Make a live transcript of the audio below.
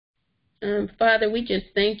Father, we just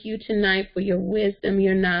thank you tonight for your wisdom,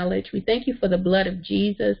 your knowledge. We thank you for the blood of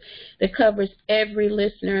Jesus that covers every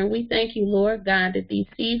listener. And we thank you, Lord God, that these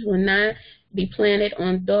seeds will not be planted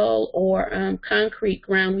on dull or concrete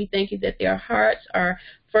ground. We thank you that their hearts are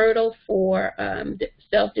fertile for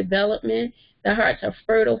self-development. The hearts are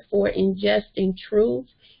fertile for ingesting truth.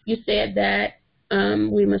 You said that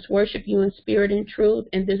we must worship you in spirit and truth,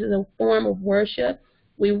 and this is a form of worship.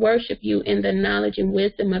 We worship you in the knowledge and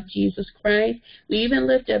wisdom of Jesus Christ. We even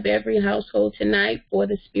lift up every household tonight for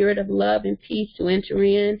the spirit of love and peace to enter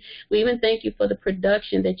in. We even thank you for the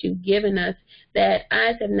production that you've given us, that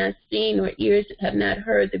eyes have not seen or ears have not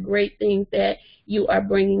heard the great things that you are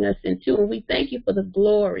bringing us into. And we thank you for the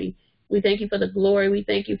glory. We thank you for the glory. We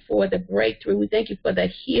thank you for the breakthrough. We thank you for the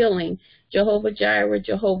healing. Jehovah Jireh,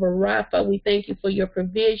 Jehovah Rapha, we thank you for your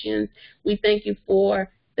provisions. We thank you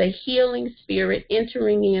for the healing spirit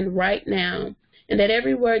entering in right now, and that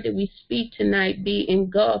every word that we speak tonight be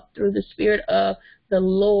engulfed through the spirit of the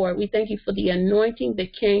Lord. We thank you for the anointing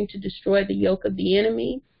that came to destroy the yoke of the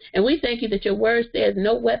enemy. And we thank you that your word says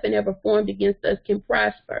no weapon ever formed against us can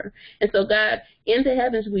prosper. And so, God, in the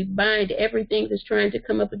heavens we bind everything that's trying to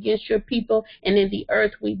come up against your people, and in the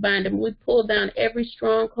earth we bind them. We pull down every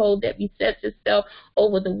stronghold that besets itself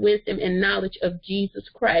over the wisdom and knowledge of Jesus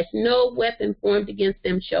Christ. No weapon formed against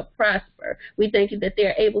them shall prosper. We thank you that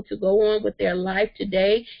they're able to go on with their life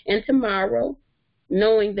today and tomorrow,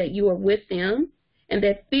 knowing that you are with them, and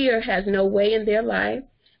that fear has no way in their life,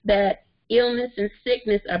 that illness and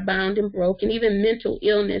sickness are bound and broken, even mental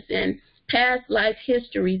illness and past life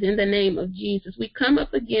histories in the name of Jesus. We come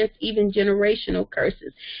up against even generational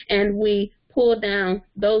curses, and we pull down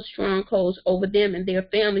those strongholds over them and their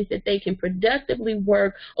families, that they can productively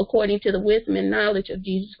work according to the wisdom and knowledge of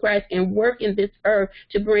Jesus Christ and work in this earth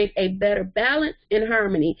to bring a better balance and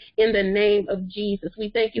harmony in the name of Jesus.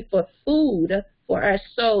 We thank you for food for our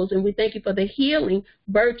souls, and we thank you for the healing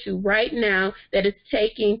virtue right now that is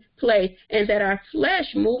taking place, and that our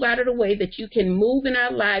flesh move out of the way, that you can move in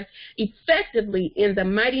our lives effectively in the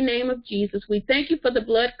mighty name of Jesus. We thank you for the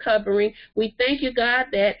blood covering. We thank you, God,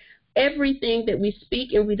 that everything that we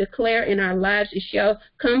speak and we declare in our lives, it shall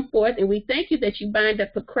come forth. And we thank you that you bind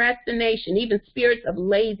up procrastination, even spirits of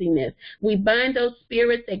laziness. We bind those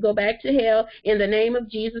spirits that go back to hell in the name of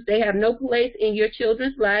Jesus. They have no place in your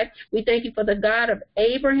children's life. We thank you for the God of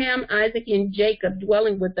Abraham, Isaac, and Jacob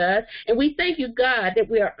dwelling with us. And we thank you, God, that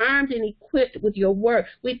we are armed and equipped with your word.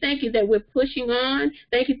 We thank you that we're pushing on.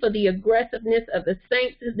 Thank you for the aggressiveness of the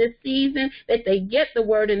saints this season, that they get the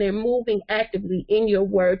word and they're moving actively in your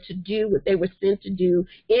word to do what they were sent to do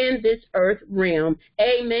in this earth realm.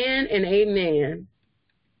 Amen and amen.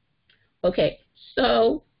 Okay,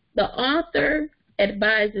 so the author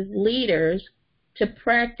advises leaders to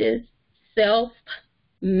practice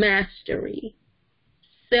self-mastery.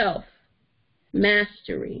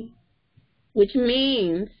 Self-mastery, which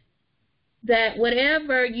means that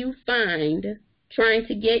whatever you find trying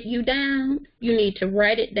to get you down, you need to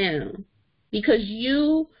write it down, because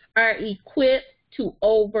you are equipped to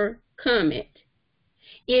overcome it.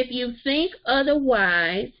 If you think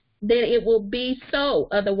otherwise, then it will be so.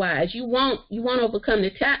 Otherwise, you won't overcome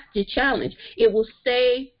the challenge. It will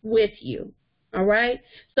stay with you. All right?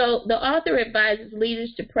 So the author advises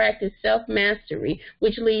leaders to practice self-mastery,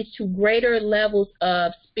 which leads to greater levels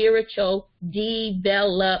of spiritual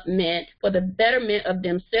development for the betterment of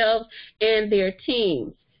themselves and their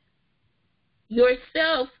teams.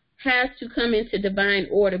 Yourself has to come into divine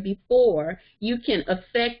order before you can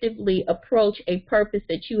effectively approach a purpose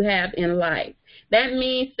that you have in life. That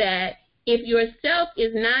means that if yourself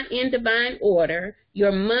is not in divine order,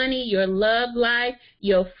 your money, your love life,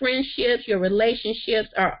 your friendships, your relationships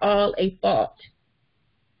are all a fault,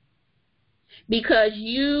 because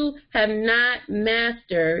you have not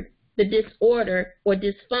mastered the disorder or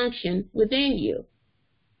dysfunction within you.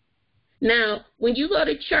 Now, when you go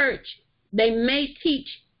to church, they may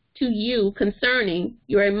teach to you concerning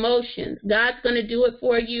your emotions. God's going to do it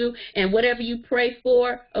for you, and whatever you pray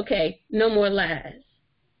for, okay, no more lies,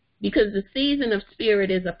 because the season of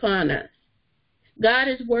spirit is upon us. God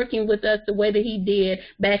is working with us the way that he did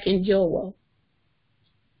back in Joel.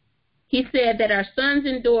 He said that our sons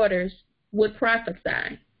and daughters would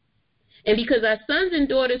prophesy. And because our sons and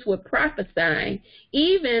daughters were prophesying,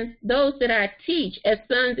 even those that I teach as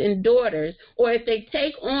sons and daughters, or if they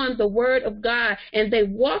take on the word of God and they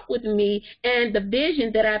walk with me and the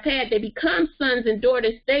vision that I've had, they become sons and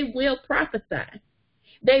daughters, they will prophesy.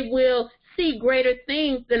 They will see greater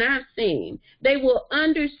things than I've seen. They will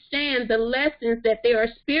understand the lessons that they are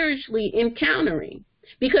spiritually encountering.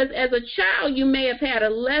 Because as a child, you may have had a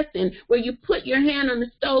lesson where you put your hand on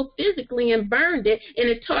the stove physically and burned it, and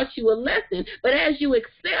it taught you a lesson. But as you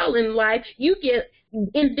excel in life, you get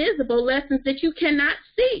invisible lessons that you cannot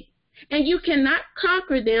see. And you cannot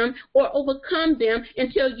conquer them or overcome them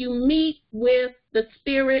until you meet with the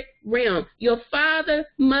spirit realm, your Father,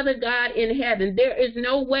 Mother God in heaven. There is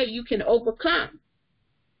no way you can overcome.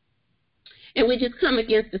 And we just come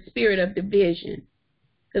against the spirit of division.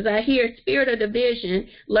 Because I hear spirit of division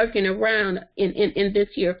lurking around in this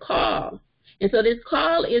here call. And so this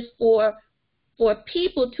call is for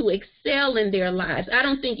people to excel in their lives. I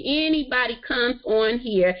don't think anybody comes on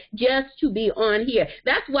here just to be on here.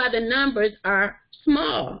 That's why the numbers are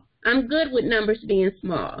small. I'm good with numbers being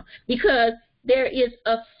small, because there is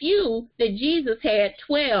a few that Jesus had,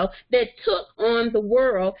 12, that took on the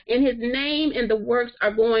world, and his name and the works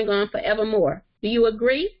are going on forevermore. Do you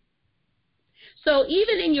agree? So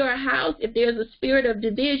even in your house, if there's a spirit of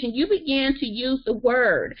division, you begin to use the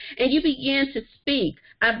word and you begin to speak.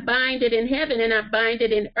 I bind it in heaven and I bind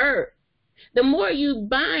it in earth. The more you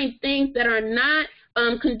bind things that are not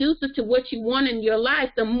conducive to what you want in your life,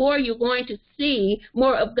 the more you're going to see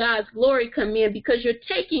more of God's glory come in, because you're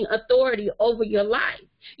taking authority over your life.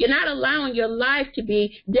 You're not allowing your life to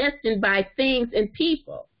be destined by things and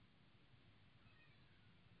people.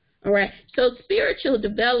 All right, so spiritual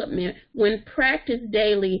development, when practiced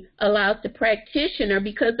daily, allows the practitioner,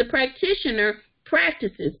 because the practitioner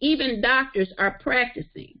practices. Even doctors are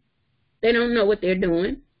practicing. They don't know what they're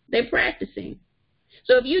doing. They're practicing.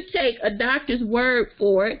 So if you take a doctor's word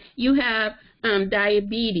for it, you have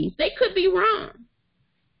diabetes. They could be wrong.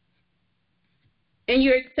 And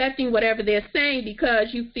you're accepting whatever they're saying because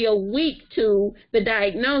you feel weak to the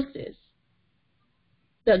diagnosis.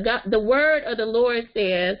 The word of the Lord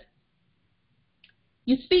says,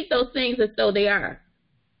 you speak those things as though they are.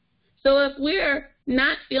 So if we're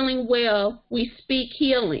not feeling well, we speak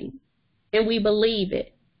healing and we believe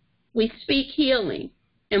it. We speak healing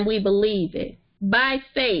and we believe it. By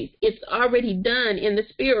faith, it's already done in the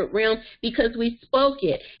spirit realm because we spoke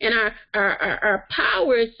it. And our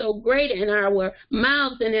power is so great in our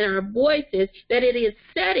mouths and in our voices that it is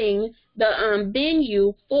setting the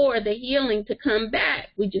venue for the healing to come back.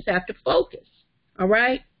 We just have to focus. All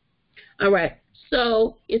right? All right.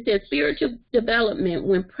 So it says spiritual development,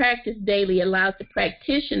 when practiced daily, allows the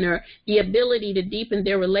practitioner the ability to deepen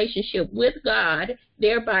their relationship with God,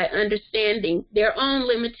 thereby understanding their own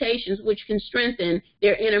limitations, which can strengthen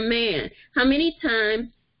their inner man. How many times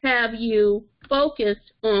have you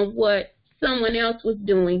focused on what someone else was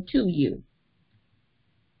doing to you?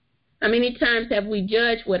 How many times have we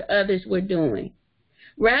judged what others were doing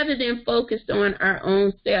rather than focused on our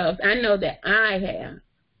own selves? I know that I have.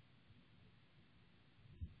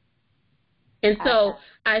 And so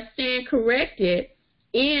I stand corrected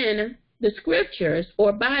in the scriptures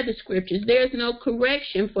or by the scriptures. There's no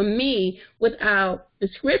correction for me without the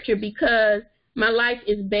scripture, because my life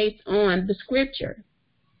is based on the scripture.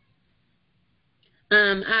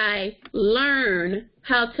 I learn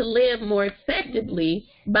how to live more effectively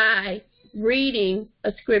by reading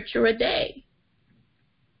a scripture a day.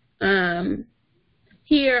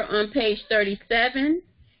 Here on page 37,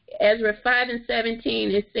 Ezra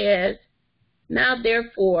 5:17, it says, now,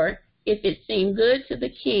 therefore, if it seem good to the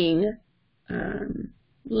king,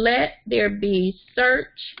 let there be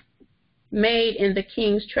search made in the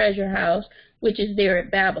king's treasure house, which is there at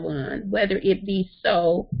Babylon, whether it be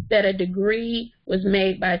so that a decree was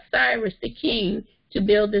made by Cyrus the king to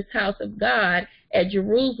build this house of God at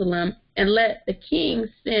Jerusalem, and let the king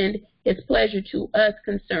send his pleasure to us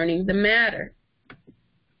concerning the matter.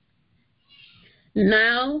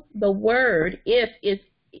 Now, the word, if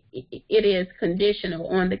it is conditional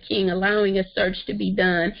on the king allowing a search to be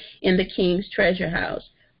done in the king's treasure house.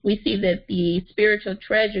 We see that the spiritual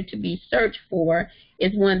treasure to be searched for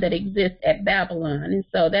is one that exists at Babylon. And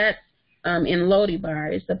so that's in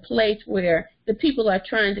Lodibar. It's a place where the people are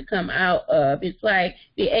trying to come out of. It's like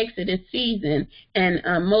the Exodus season, and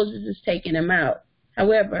Moses is taking them out.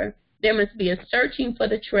 However, there must be a searching for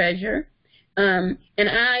the treasure. And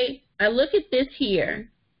I look at this here.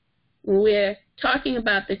 When we're talking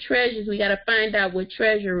about the treasures, we got to find out what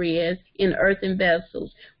treasure is in earthen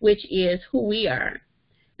vessels, which is who we are.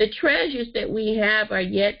 The treasures that we have are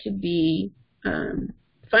yet to be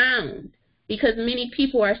found, because many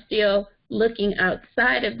people are still looking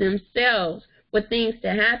outside of themselves for things to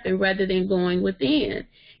happen rather than going within.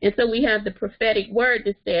 And so we have the prophetic word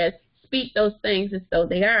that says, speak those things as though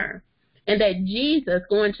they are. And that Jesus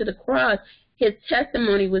going to the cross, his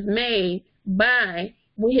testimony was made by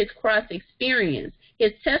his cross experience.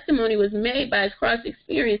 his testimony was made by his cross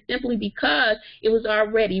experience simply because it was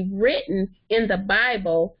already written in the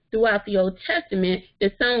Bible throughout the Old Testament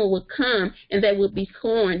that someone would come and they would be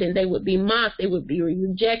scorned and they would be mocked, they would be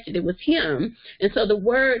rejected. It was him. And so the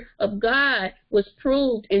word of God was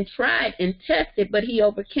proved and tried and tested, but he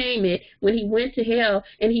overcame it when he went to hell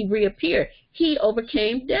and he reappeared. He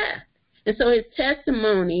overcame death. And so his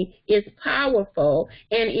testimony is powerful,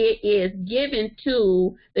 and it is given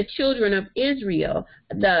to the children of Israel,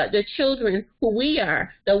 the children who we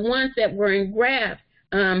are, the ones that were engrafted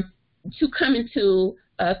to come into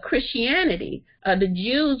Christianity. The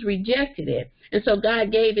Jews rejected it, and so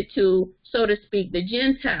God gave it to, so to speak, the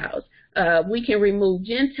Gentiles. We can remove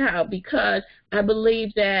Gentile because I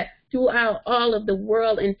believe that throughout all of the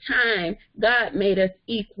world and time, God made us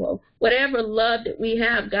equal. Whatever love that we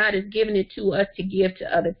have, God has given it to us to give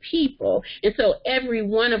to other people. And so every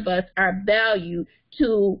one of us are valued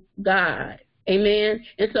to God. Amen.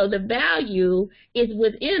 And so the value is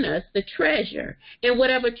within us, the treasure. And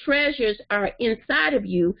whatever treasures are inside of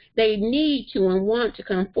you, they need to and want to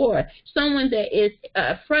come forth. Someone that is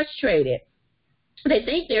frustrated, they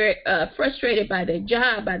think they're frustrated by their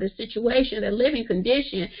job, by their situation, their living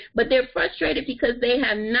condition, but they're frustrated because they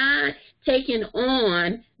have not taken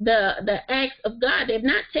on the acts of God. They've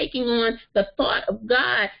not taken on the thought of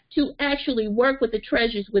God to actually work with the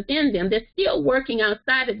treasures within them. They're still working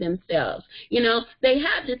outside of themselves. You know, they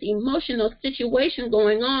have this emotional situation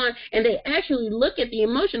going on, and they actually look at the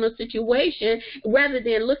emotional situation rather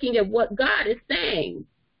than looking at what God is saying.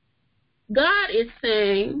 God is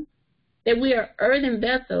saying that we are earthen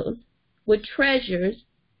vessels with treasures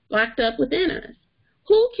locked up within us.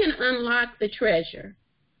 Who can unlock the treasure?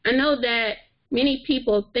 I know that many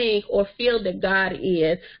people think or feel that God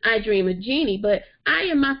is, I dream a genie, but I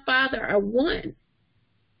and my Father are one.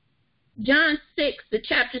 John 6, the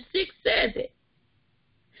chapter 6 says it.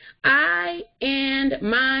 I and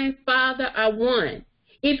my Father are one.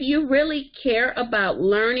 If you really care about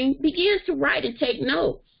learning, begin to write and take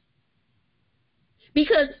notes.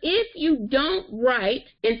 Because if you don't write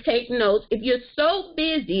and take notes, if you're so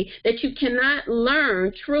busy that you cannot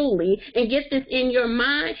learn truly and get this in your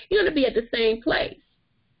mind, you're going to be at the same place.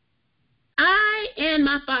 I and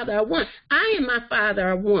my Father are one. I and my Father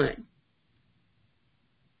are one.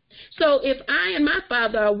 So if I and my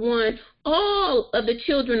Father are one, all of the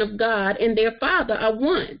children of God and their Father are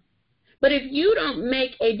one. But if you don't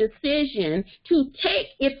make a decision to take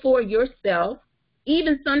it for yourself,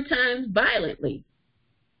 even sometimes violently,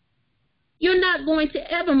 you're not going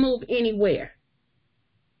to ever move anywhere.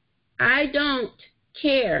 I don't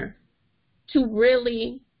care to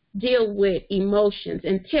really deal with emotions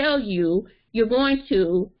and tell you you're going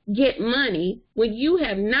to get money when you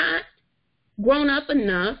have not grown up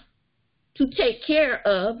enough to take care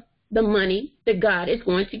of the money that God is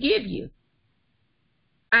going to give you.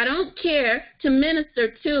 I don't care to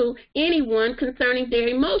minister to anyone concerning their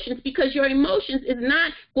emotions, because your emotions is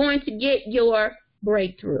not going to get your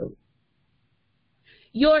breakthrough.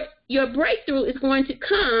 Your breakthrough is going to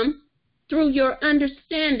come through your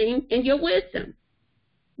understanding and your wisdom.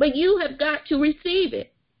 But you have got to receive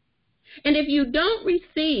it. And if you don't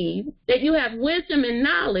receive that you have wisdom and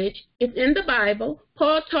knowledge, it's in the Bible.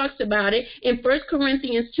 Paul talks about it in 1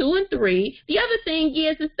 Corinthians 2 and 3. The other thing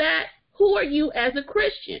is that who are you as a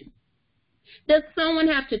Christian? Does someone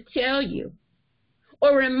have to tell you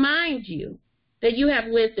or remind you that you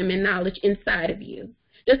have wisdom and knowledge inside of you?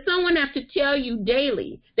 Does someone have to tell you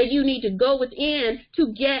daily that you need to go within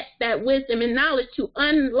to get that wisdom and knowledge to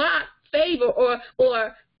unlock favor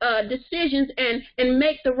or decisions and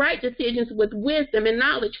make the right decisions with wisdom and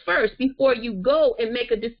knowledge first before you go and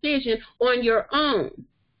make a decision on your own?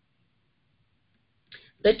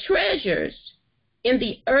 The treasures in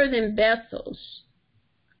the earthen vessels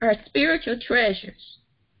are spiritual treasures.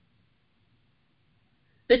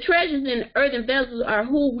 The treasures in earthen vessels are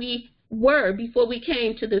who we were before we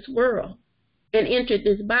came to this world and entered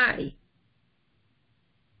this body.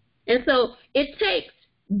 And so it takes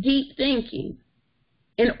deep thinking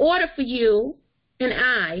in order for you and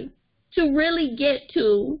I to really get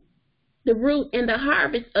to the root and the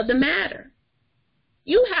harvest of the matter.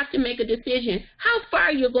 You have to make a decision how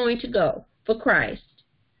far you're going to go for Christ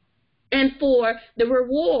and for the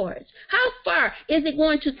rewards. How far is it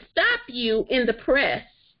going to stop you in the press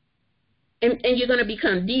and you're going to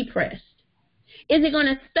become depressed? Is it going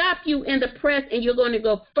to stop you in the press and you're going to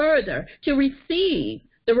go further to receive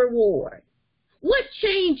the reward? What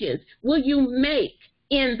changes will you make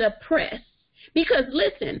in the press? Because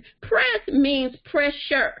listen, press means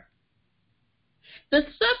pressure. The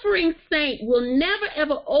suffering saint will never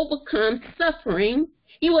ever overcome suffering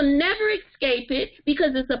He will never escape it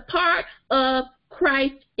because it's a part of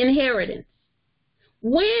Christ's inheritance.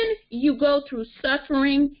 When you go through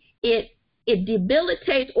suffering, it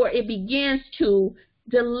debilitates, or it begins to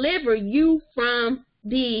deliver you from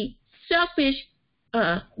the selfish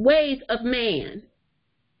ways of man.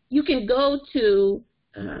 You can go to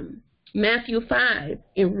Matthew 5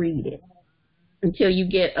 and read it until you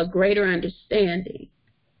get a greater understanding.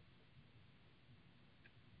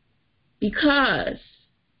 Because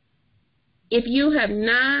if you have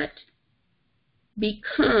not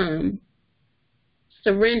become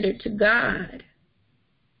surrendered to God,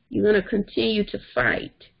 you're going to continue to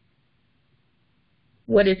fight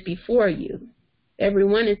what is before you.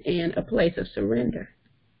 Everyone is in a place of surrender.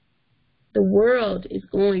 The world is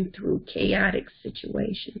going through chaotic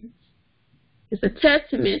situations. It's a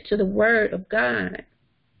testament to the Word of God.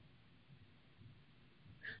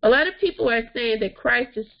 A lot of people are saying that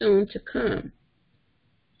Christ is soon to come,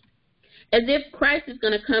 as if Christ is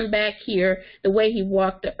going to come back here the way he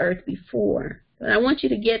walked the earth before. But I want you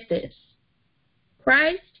to get this.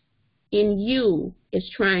 Christ in you is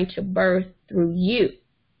trying to birth through you.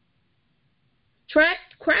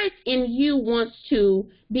 Christ in you wants to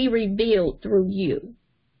be revealed through you.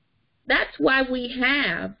 That's why we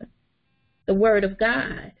have the Word of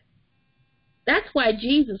God. That's why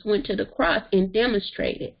Jesus went to the cross and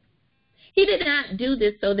demonstrated. He did not do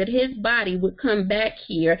this so that his body would come back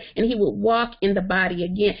here and he would walk in the body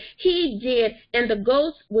again. He did, and the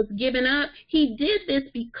ghost was given up. He did this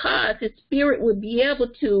because his spirit would be able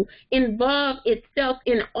to involve itself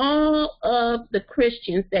in all of the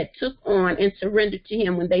Christians that took on and surrendered to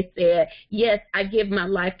him when they said, yes, I give my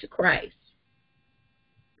life to Christ.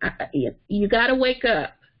 You got to wake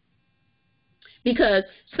up. Because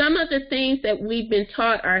some of the things that we've been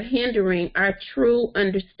taught are hindering our true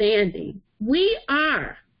understanding. We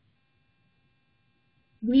are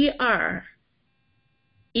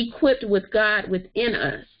equipped with God within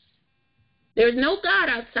us. There's no God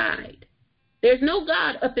outside. There's no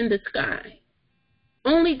God up in the sky.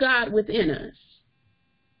 Only God within us.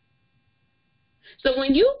 So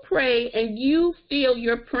when you pray and you feel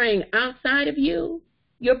you're praying outside of you,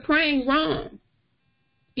 you're praying wrong.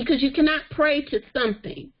 Because you cannot pray to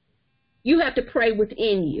something. You have to pray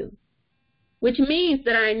within you. Which means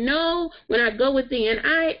that I know when I go within,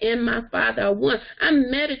 I and my Father are one. I'm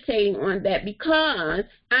meditating on that because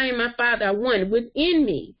I and my Father are one within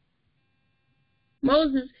me.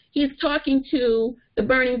 Moses, he's talking to the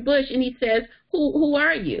burning bush and he says, who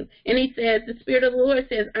are you? And he says, the Spirit of the Lord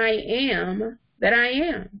says, I am that I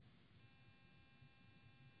am.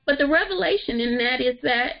 But the revelation in that is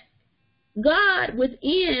that God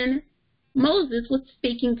within Moses was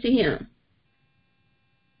speaking to him.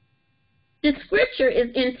 The scripture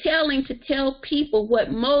is entailing to tell people what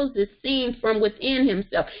Moses seen from within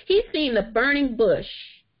himself. He's seen the burning bush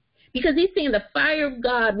because he's seen the fire of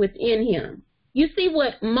God within him. You see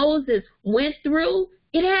what Moses went through?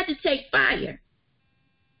 It had to take fire.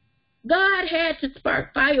 God had to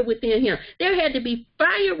spark fire within him. There had to be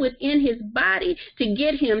fire within his body to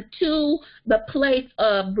get him to the place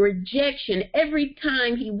of rejection every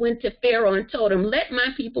time he went to Pharaoh and told him, let my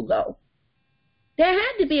people go. There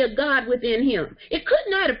had to be a God within him. It could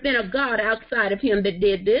not have been a God outside of him that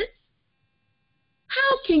did this.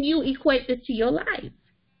 How can you equate this to your life?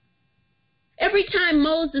 Every time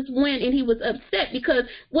Moses went and he was upset because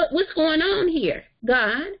what's going on here?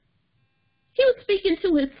 God. He was speaking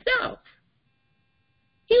to himself.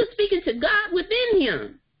 He was speaking to God within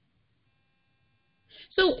him.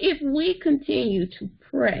 So if we continue to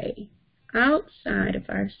pray outside of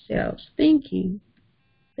ourselves, thinking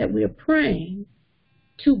that we're praying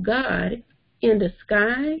to God in the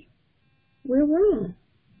sky, we're wrong.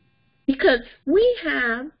 Because we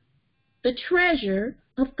have the treasure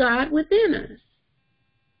of God within us.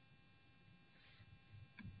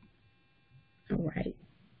 All right.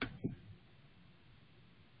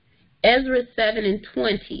 Ezra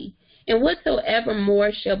 7:20, and whatsoever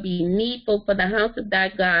more shall be needful for the house of thy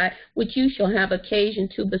God, which you shall have occasion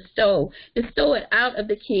to bestow it out of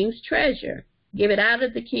the king's treasure. Give it out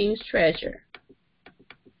of the king's treasure.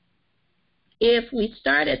 If we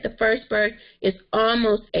start at the first verse, it's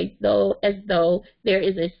almost as though there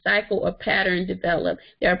is a cycle or pattern developed.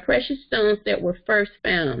 There are precious stones that were first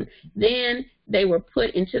found. Then they were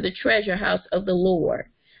put into the treasure house of the Lord.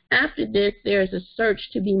 After this, there is a search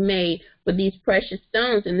to be made for these precious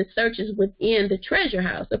stones, and the search is within the treasure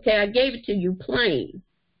house. Okay, I gave it to you plain.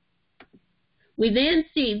 We then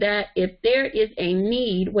see that if there is a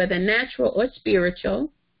need, whether natural or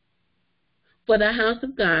spiritual, for the house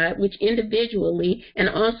of God, which individually and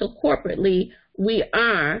also corporately we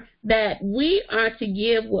are, that we are to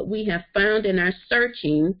give what we have found in our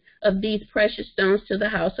searching of these precious stones to the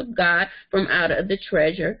house of God from out of the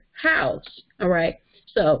treasure house. All right.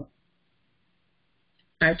 So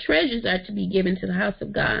our treasures are to be given to the house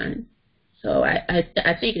of God. So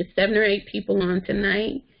I think it's 7 or 8 people on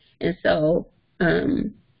tonight. And so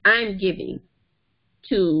I'm giving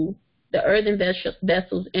to the earthen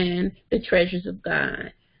vessels and the treasures of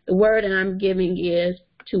God. The word I'm giving is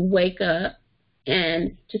to wake up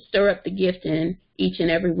and to stir up the gift in each and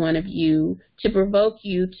every one of you, to provoke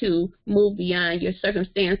you to move beyond your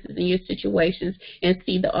circumstances and your situations and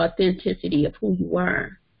see the authenticity of who you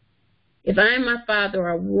are. If I and my Father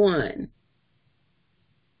are one,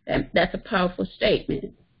 that's a powerful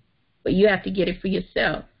statement, but you have to get it for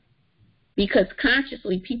yourself, because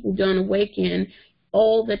consciously people don't awaken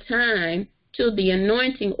all the time to the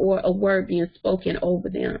anointing or a word being spoken over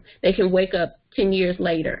them. They can wake up 10 years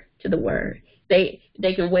later to the word. They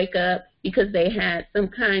can wake up because they had some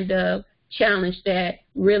kind of challenge that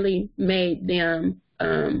really made them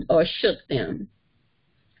or shook them.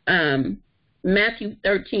 Matthew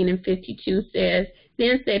 13:52 says,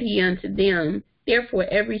 Then said he unto them, Therefore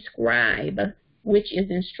every scribe which is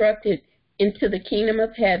instructed into the kingdom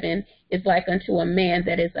of heaven is like unto a man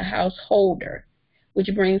that is a householder, which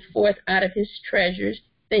brings forth out of his treasures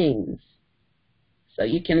things. So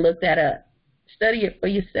you can look that up. Study it for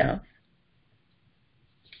yourself.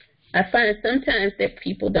 I find sometimes that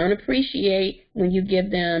people don't appreciate when you give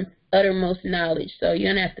them uttermost knowledge. So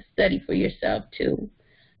you're going to have to study for yourself too.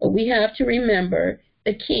 But we have to remember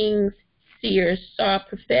the king's seers saw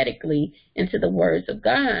prophetically into the words of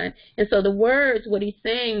God. And so the words, what he's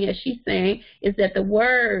saying, as she's saying, is that the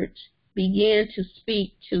words began to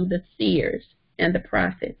speak to the seers and the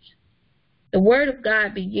prophets. The word of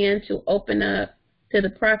God began to open up to the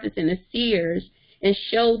prophets and the seers and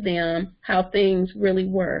show them how things really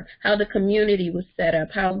were, how the community was set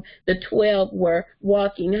up, how the 12 were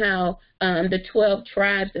walking, how the 12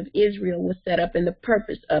 tribes of Israel were set up and the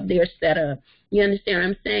purpose of their setup. You understand what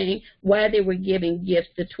I'm saying? Why they were giving gifts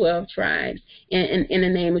to 12 tribes in the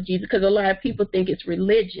name of Jesus. Because a lot of people think it's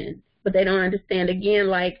religion, but they don't understand. Again,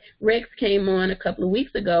 like Rex came on a couple of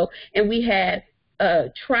weeks ago, and we had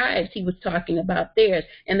tribes he was talking about theirs,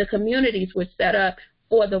 and the communities were set up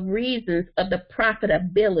for the reasons of the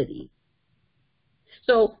profitability.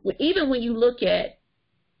 So even when you look at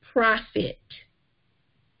profit,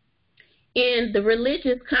 in the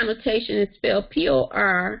religious connotation, it's spelled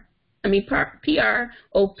P-R-O-P-H-E-T,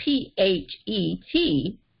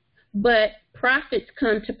 but profits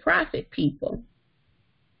come to profit people.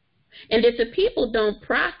 And if the people don't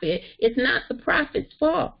profit, it's not the prophet's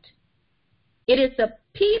fault. It is the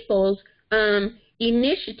people's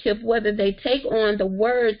initiative, whether they take on the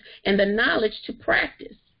words and the knowledge to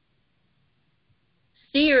practice.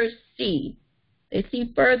 Seers see. They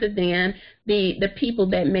see further than the people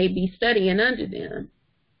that may be studying under them.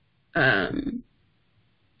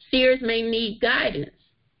 Seers may need guidance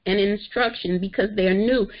and instruction because they're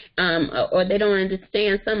new or they don't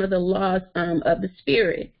understand some of the laws of the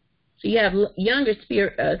Spirit. So you have younger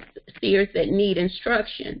seers that need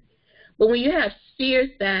instruction. But when you have seers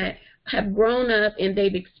that have grown up and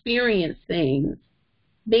they've experienced things,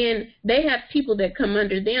 then they have people that come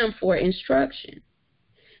under them for instruction.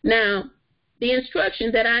 Now, the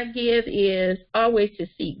instruction that I give is always to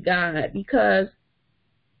seek God, because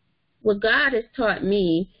what God has taught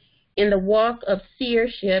me in the walk of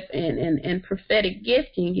seership and prophetic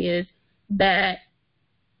gifting is that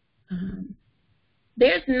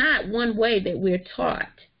there's not one way that we're taught.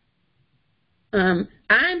 I'm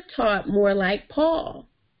taught more like Paul.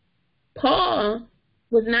 Paul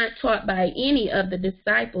was not taught by any of the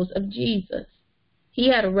disciples of Jesus. He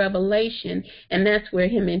had a revelation, and that's where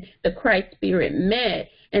him and the Christ Spirit met,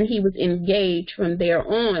 and he was engaged from there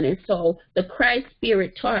on. And so the Christ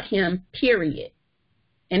Spirit taught him, period.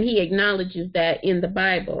 And he acknowledges that in the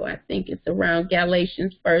Bible. I think it's around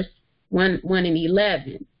Galatians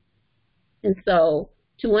 1:11. And so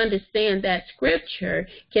to understand that scripture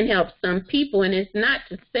can help some people. And it's not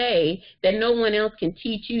to say that no one else can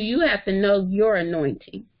teach you. You have to know your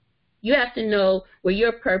anointing. You have to know where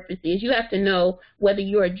your purpose is. You have to know whether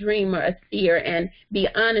you're a dreamer, a seer, and be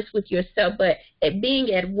honest with yourself. But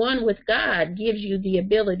being at one with God gives you the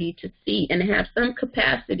ability to see and have some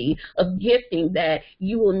capacity of gifting that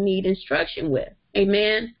you will need instruction with.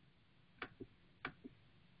 Amen?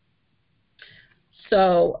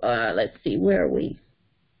 So let's see, where are we?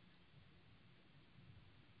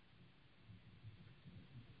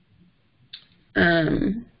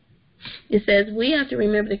 It says, we have to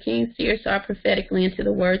remember the king Cyrus saw prophetically into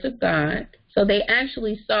the words of God. So they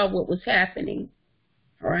actually saw what was happening.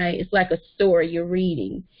 All right? It's like a story you're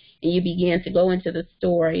reading. And you begin to go into the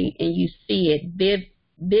story and you see it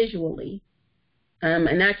visually.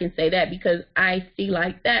 And I can say that because I see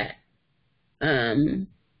like that.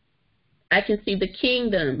 I can see the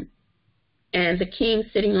kingdom and the king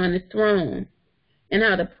sitting on the throne, and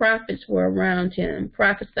how the prophets were around him,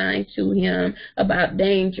 prophesying to him about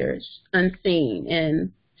dangers unseen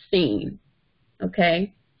and seen.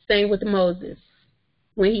 Okay? Same with Moses.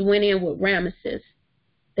 When he went in with Ramesses,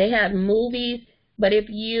 they have movies, but if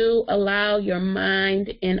you allow your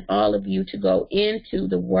mind and all of you to go into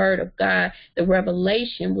the Word of God, the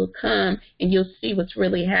revelation will come and you'll see what's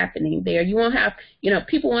really happening there. You won't have,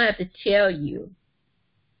 people won't have to tell you,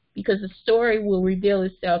 because the story will reveal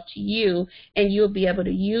itself to you and you'll be able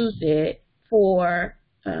to use it for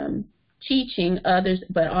teaching others,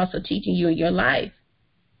 but also teaching you in your life.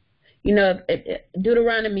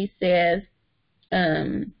 Deuteronomy says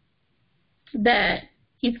that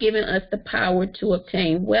he's given us the power to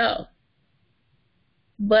obtain wealth.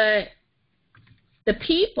 But the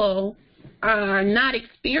people are not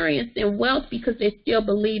experiencing wealth because they still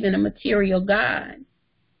believe in a material God.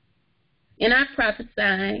 And I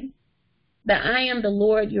prophesy that I am the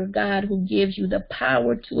Lord your God who gives you the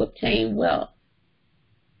power to obtain wealth.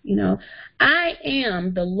 I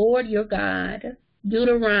am the Lord your God,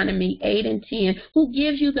 Deuteronomy 8:10, who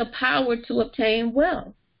gives you the power to obtain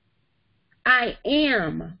wealth. I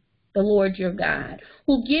am the Lord your God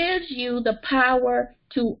who gives you the power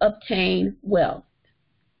to obtain wealth.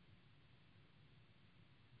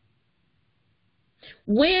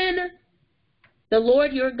 When the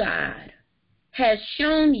Lord your God has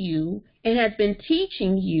shown you and has been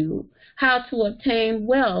teaching you how to obtain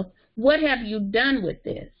wealth, what have you done with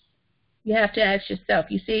this? You have to ask yourself,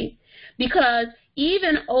 you see? Because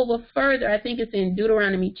even over further, I think it's in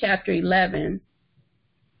Deuteronomy chapter 11,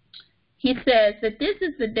 he says that this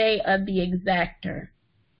is the day of the exactor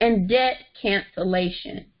and debt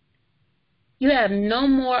cancellation. You have no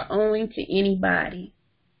more owing to anybody.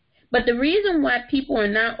 But the reason why people are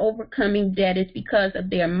not overcoming debt is because of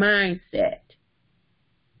their mindset.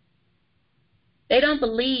 They don't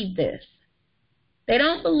believe this. They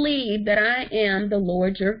don't believe that I am the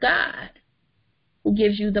Lord your God who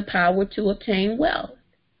gives you the power to obtain wealth.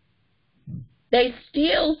 They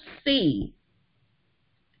still see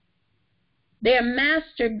their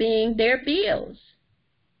master being their bills,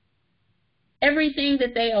 everything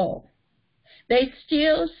that they owe. They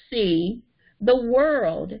still see the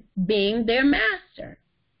world being their master.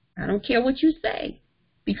 I don't care what you say,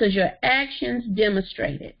 because your actions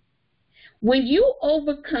demonstrate it. When you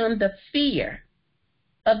overcome the fear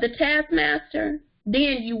of the taskmaster,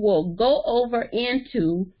 then you will go over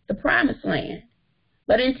into the promised land.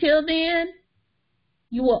 But until then,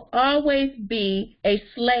 you will always be a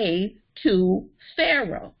slave to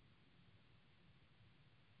Pharaoh.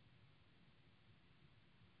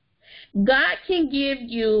 God can give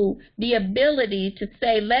you the ability to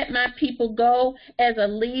say, let my people go as a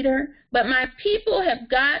leader, but my people have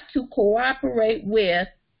got to cooperate with,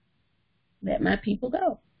 let my people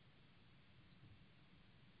go.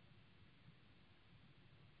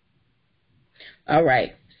 All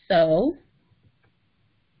right, so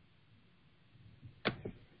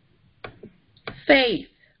faith.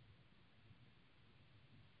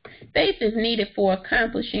 Faith is needed for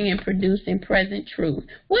accomplishing and producing present truth.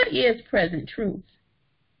 What is present truth?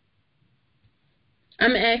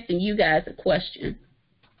 I'm asking you guys a question.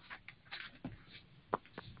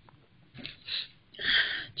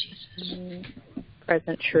 Jesus.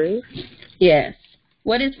 Present truth? Yes.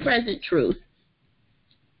 What is present truth?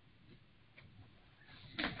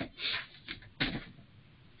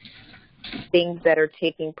 Things that are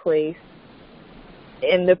taking place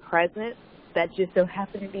in the present that just so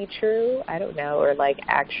happen to be true. I don't know. Or like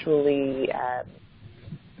actually,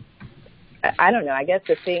 I don't know. I guess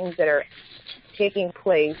the things that are taking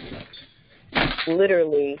place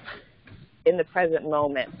literally in the present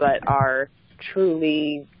moment, but are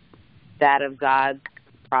truly that of God's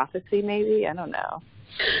prophecy, maybe? I don't know.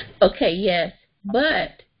 Okay, yes.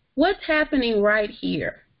 But what's happening right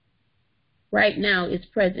here, right now, is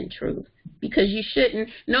present truth. Because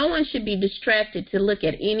no one should be distracted to look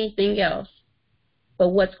at anything else but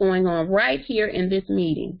what's going on right here in this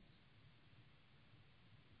meeting.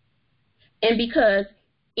 And because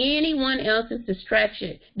anyone else is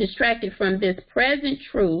distracted from this present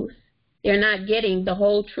truth, they're not getting the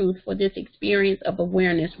whole truth for this experience of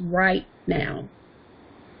awareness right now.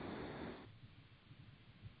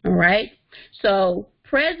 All right? So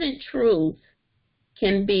present truth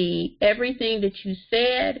can be everything that you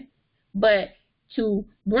said, but to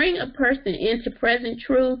bring a person into present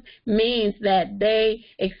truth means that they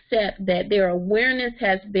accept that their awareness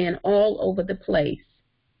has been all over the place,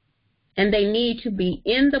 and they need to be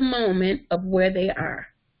in the moment of where they are.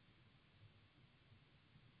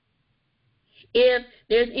 If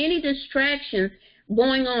there's any distractions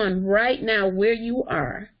going on right now where you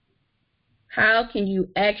are, how can you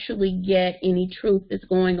actually get any truth that's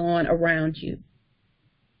going on around you?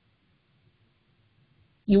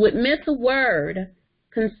 You would miss a word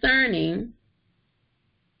concerning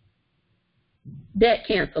debt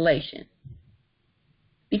cancellation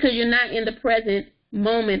because you're not in the present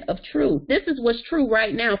moment of truth. This is what's true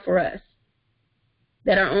right now for us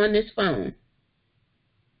that are on this phone.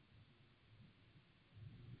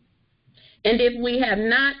 And if we have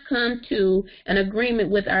not come to an agreement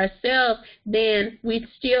with ourselves, then we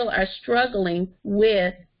still are struggling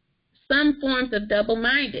with some forms of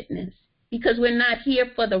double-mindedness because we're not here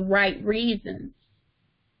for the right reasons.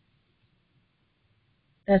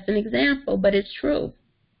 That's an example, but it's true.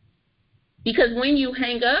 Because when you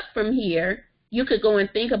hang up from here, you could go and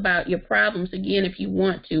think about your problems again if you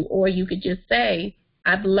want to, or you could just say,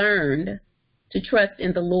 I've learned to trust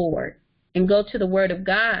in the Lord, and go to the Word of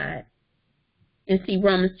God and see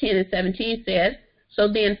Romans 10:17 says, so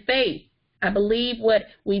then faith, I believe what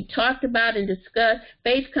we've talked about and discussed,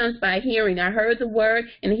 faith comes by hearing. I heard the word,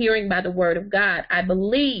 and hearing by the word of God. I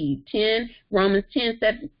believe, Romans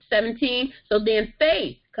 10:17, so then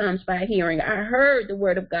faith comes by hearing. I heard the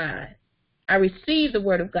word of God. I received the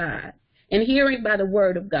word of God, and hearing by the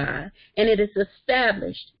word of God, and it is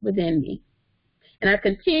established within me. And I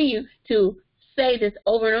continue to say this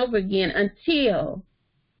over and over again until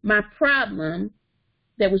my problem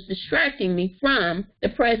that was distracting me from the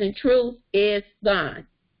present truth is gone.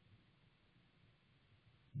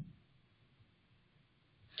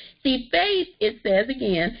 See, faith, it says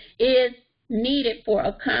again, is needed for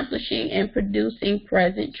accomplishing and producing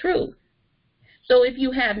present truth. So if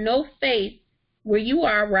you have no faith where you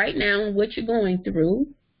are right now and what you're going through,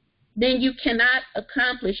 then you cannot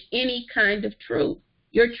accomplish any kind of truth.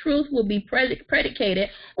 Your truth will be predicated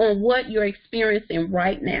on what you're experiencing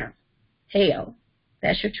right now. Hell,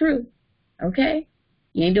 that's your truth, okay?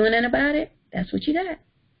 You ain't doing nothing about it. That's what you got.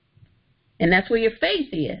 And that's where your faith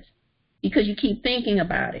is, because you keep thinking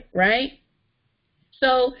about it, right?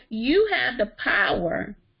 So you have the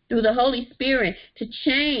power through the Holy Spirit to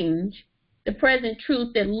change the present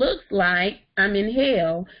truth that looks like I'm in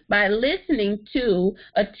hell by listening to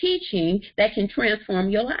a teaching that can transform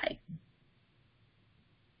your life.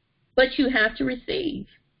 But you have to receive,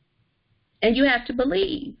 and you have to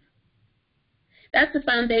believe. That's the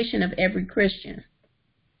foundation of every Christian.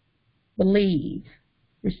 Believe,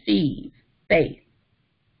 receive, faith.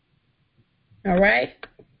 All right?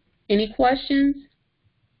 Any questions?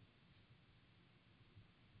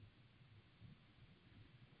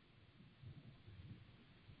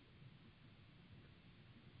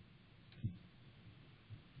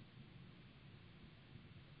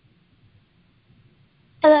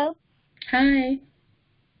 Hello. Hi.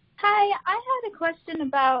 Hi, I had a question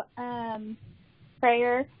about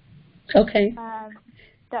prayer. Okay.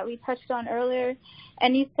 That we touched on earlier.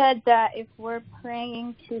 And you said that if we're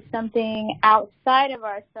praying to something outside of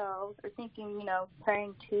ourselves, or thinking,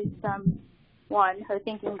 praying to someone, or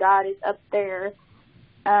thinking God is up there,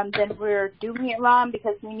 then we're doing it wrong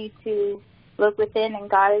because we need to look within and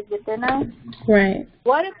God is within us. Right.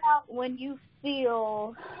 What about when you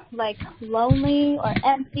feel like lonely or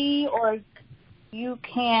empty, or you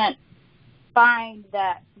can't find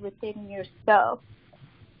that within yourself?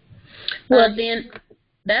 Well, then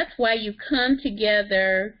that's why you come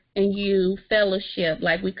together and you fellowship.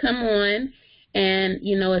 Like we come on, and,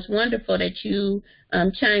 it's wonderful that you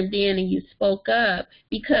chimed in and you spoke up,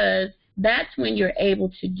 because that's when you're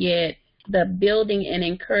able to get the building and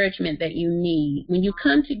encouragement that you need. When you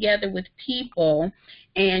come together with people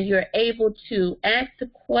and you're able to ask the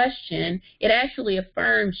question, it actually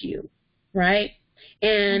affirms you, right?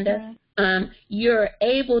 And you're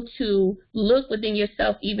able to look within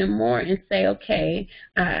yourself even more and say, okay,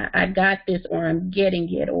 I got this, or I'm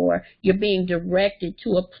getting it, or you're being directed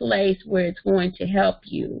to a place where it's going to help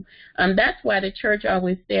you. That's why the church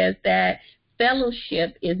always says that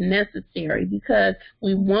fellowship is necessary, because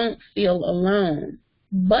we won't feel alone.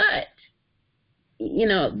 But,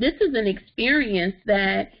 this is an experience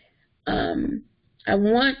that I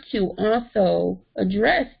want to also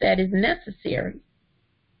address that is necessary.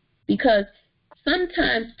 Because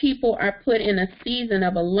sometimes people are put in a season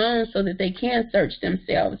of alone so that they can search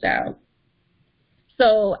themselves out.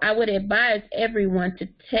 So I would advise everyone to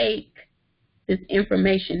take this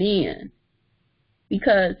information in.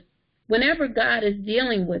 Because whenever God is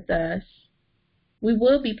dealing with us, we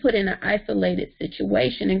will be put in an isolated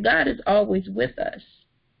situation, and God is always with us.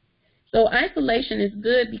 So isolation is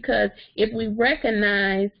good because if we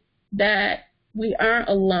recognize that we aren't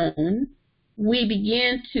alone, we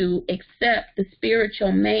begin to accept the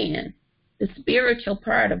spiritual man, the spiritual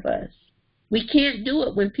part of us. We can't do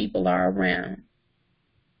it when people are around.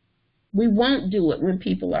 We won't do it when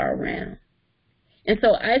people are around. And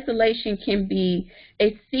so isolation can be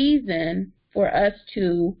a season for us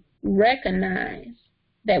to recognize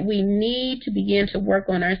that we need to begin to work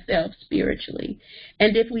on ourselves spiritually.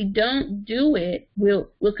 And if we don't do it,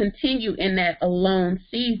 we'll continue in that alone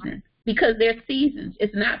season, because they're seasons.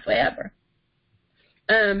 It's not forever.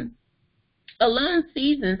 Alone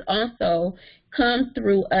seasons also come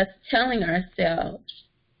through us telling ourselves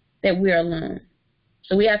that we're alone.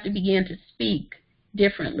 So we have to begin to speak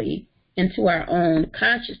differently into our own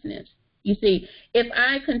consciousness. You see, if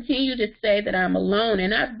I continue to say that I'm alone,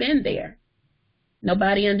 and I've been there,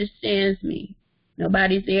 nobody understands me,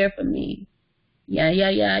 nobody's there for me, you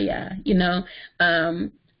know,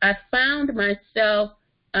 I found myself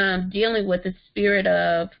dealing with a spirit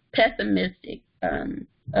of pessimism.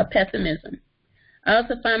 I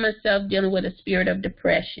also find myself dealing with a spirit of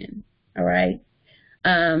depression, all right?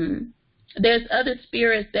 There's other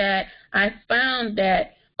spirits that I found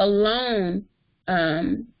that alone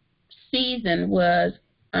season was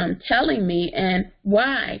telling me, and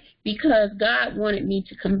why? Because God wanted me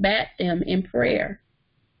to combat them in prayer.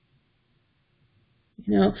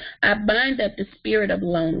 You know, I bind up the spirit of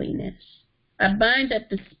loneliness. I bind up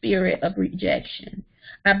the spirit of rejection.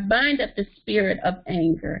 I bind up the spirit of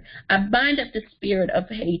anger. I bind up the spirit of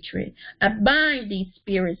hatred. I bind these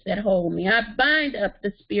spirits that hold me. I bind up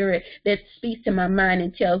the spirit that speaks to my mind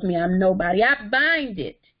and tells me I'm nobody. I bind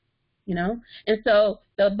it, you know. And so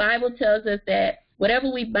the Bible tells us that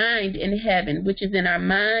whatever we bind in heaven, which is in our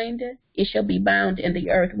mind, it shall be bound in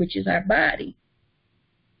the earth, which is our body.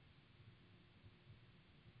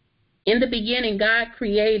 In the beginning, God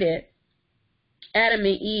created Adam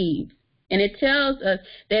and Eve. And it tells us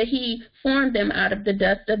that he formed them out of the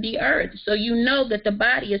dust of the earth. So you know that the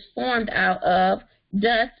body is formed out of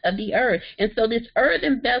dust of the earth. And so this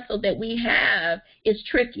earthen vessel that we have is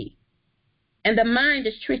tricky. And the mind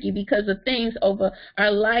is tricky because of things over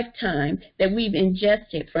our lifetime that we've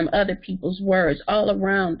ingested from other people's words all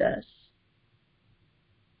around us.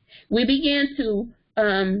 We begin to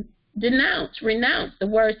renounce the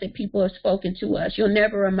words that people have spoken to us. You'll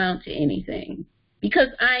never amount to anything. Because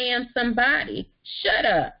I am somebody. Shut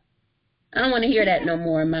up. I don't want to hear that no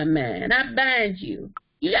more in my mind. I bind you.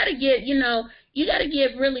 You got to get, you got to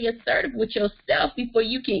get really assertive with yourself before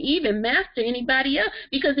you can even master anybody else.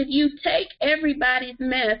 Because if you take everybody's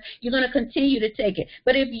mess, you're going to continue to take it.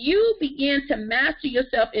 But if you begin to master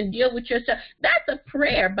yourself and deal with yourself, that's a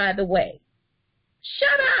prayer, by the way.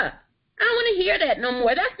 Shut up. I don't want to hear that no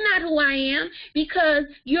more. That's not who I am, because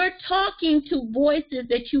you're talking to voices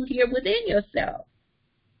that you hear within yourself.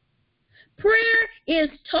 Prayer is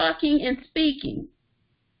talking and speaking.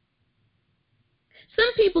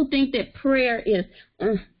 Some people think that prayer is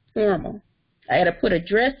formal. I got to put a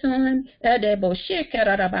dress on,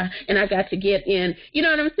 and I got to get in, you know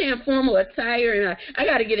what I'm saying, formal attire, and I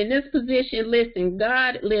got to get in this position. Listen,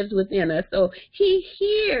 God lives within us, so he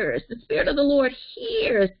hears, the Spirit of the Lord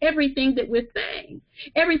hears everything that we're saying,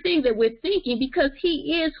 everything that we're thinking, because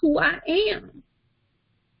he is who I am.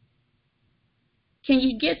 Can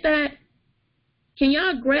you get that? Can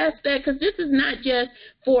y'all grasp that? Because this is not just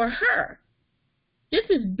for her. This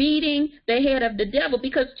is beating the head of the devil,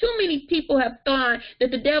 because too many people have thought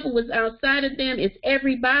that the devil was outside of them. It's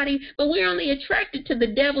everybody. But we're only attracted to the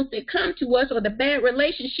devils that come to us, or the bad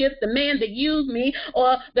relationships, the man that used me,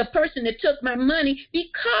 or the person that took my money,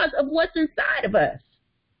 because of what's inside of us.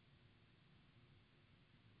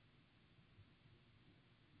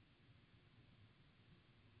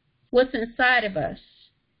 What's inside of us?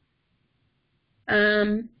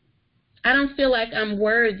 I don't feel like I'm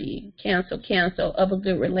worthy, cancel, of a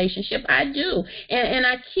good relationship. I do. And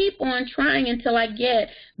I keep on trying until I get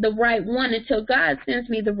the right one, until God sends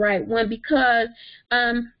me the right one, because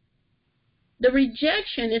the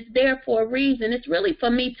rejection is there for a reason. It's really for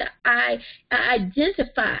me to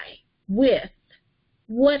identify with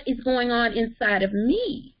what is going on inside of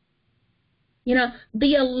me. You know,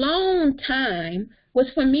 the alone time was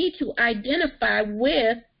for me to identify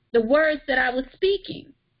with the words that I was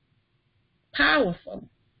speaking. Powerful.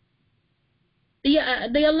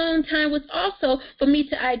 The alone time was also for me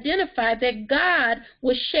to identify that God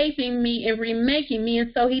was shaping me and remaking me,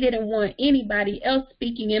 and so he didn't want anybody else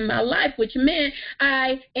speaking in my life, which meant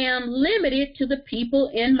I am limited to the people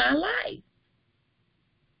in my life.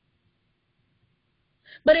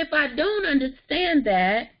 But if I don't understand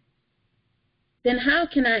that, then how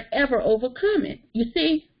can I ever overcome it? You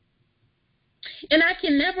see? And I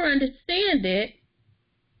can never understand it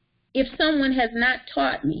if someone has not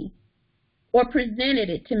taught me or presented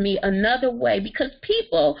it to me another way, because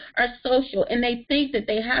people are social and they think that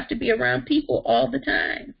they have to be around people all the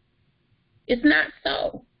time. It's not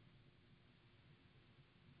so.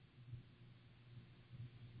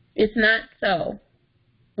 It's not so.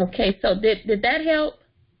 Okay, so did that help?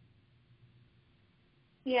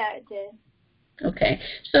 Yeah, it did. Okay,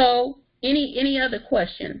 so any other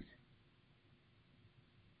questions?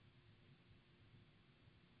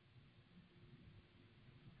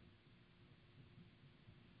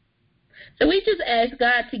 So we just ask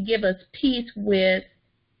God to give us peace with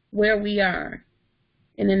where we are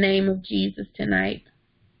in the name of Jesus tonight.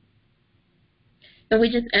 And we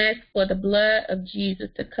just ask for the blood of Jesus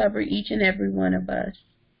to cover each and every one of us,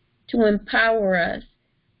 to empower us,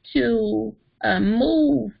 to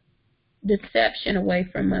move deception away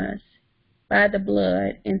from us by the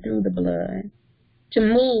blood and through the blood, to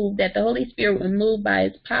move, that the Holy Spirit will move by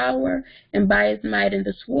his power and by his might, and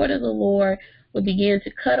the sword of the Lord will begin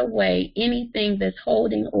to cut away anything that's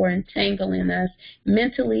holding or entangling us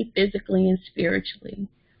mentally, physically, and spiritually.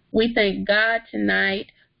 We thank God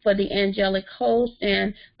tonight for the angelic host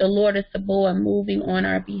and the Lord of Sabaoth moving on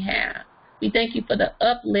our behalf. We thank you for the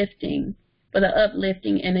uplifting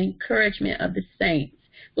and encouragement of the saints.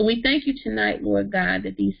 But we thank you tonight, Lord God,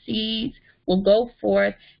 that these seeds will go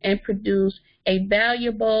forth and produce a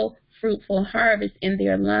valuable, fruitful harvest in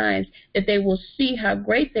their lives, that they will see how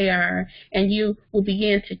great they are, and you will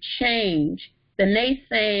begin to change the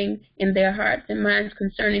naysaying in their hearts and minds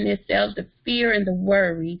concerning themselves, the fear and the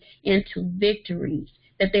worry, into victories,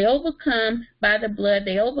 that they overcome by the blood,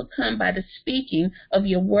 they overcome by the speaking of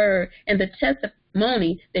your word and the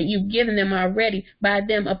testimony that you've given them already, by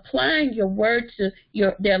them applying your word to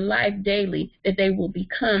their life daily, that they will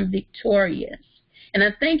become victorious. And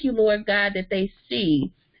I thank you, Lord God, that they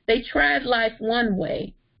see. They tried life one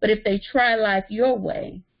way, but if they try life your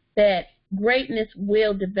way, that greatness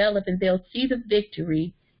will develop and they'll see the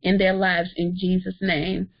victory in their lives in Jesus'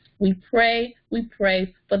 name. We pray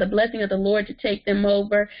for the blessing of the Lord to take them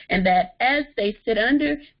over, and that as they sit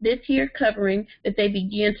under this here covering, that they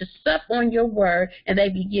begin to sup on your word and they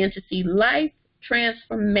begin to see life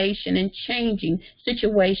transformation and changing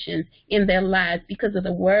situations in their lives because of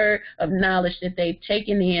the word of knowledge that they've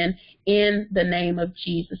taken in the name of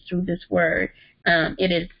Jesus through this word.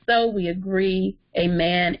 It is so. We agree.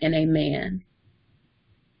 Amen and amen.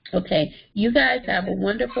 Okay, you guys have a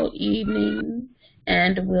wonderful evening,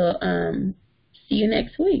 and we'll see you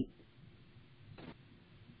next week.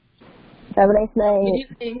 Have a nice night.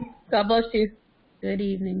 Good evening. God bless you. Good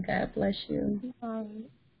evening. God bless you.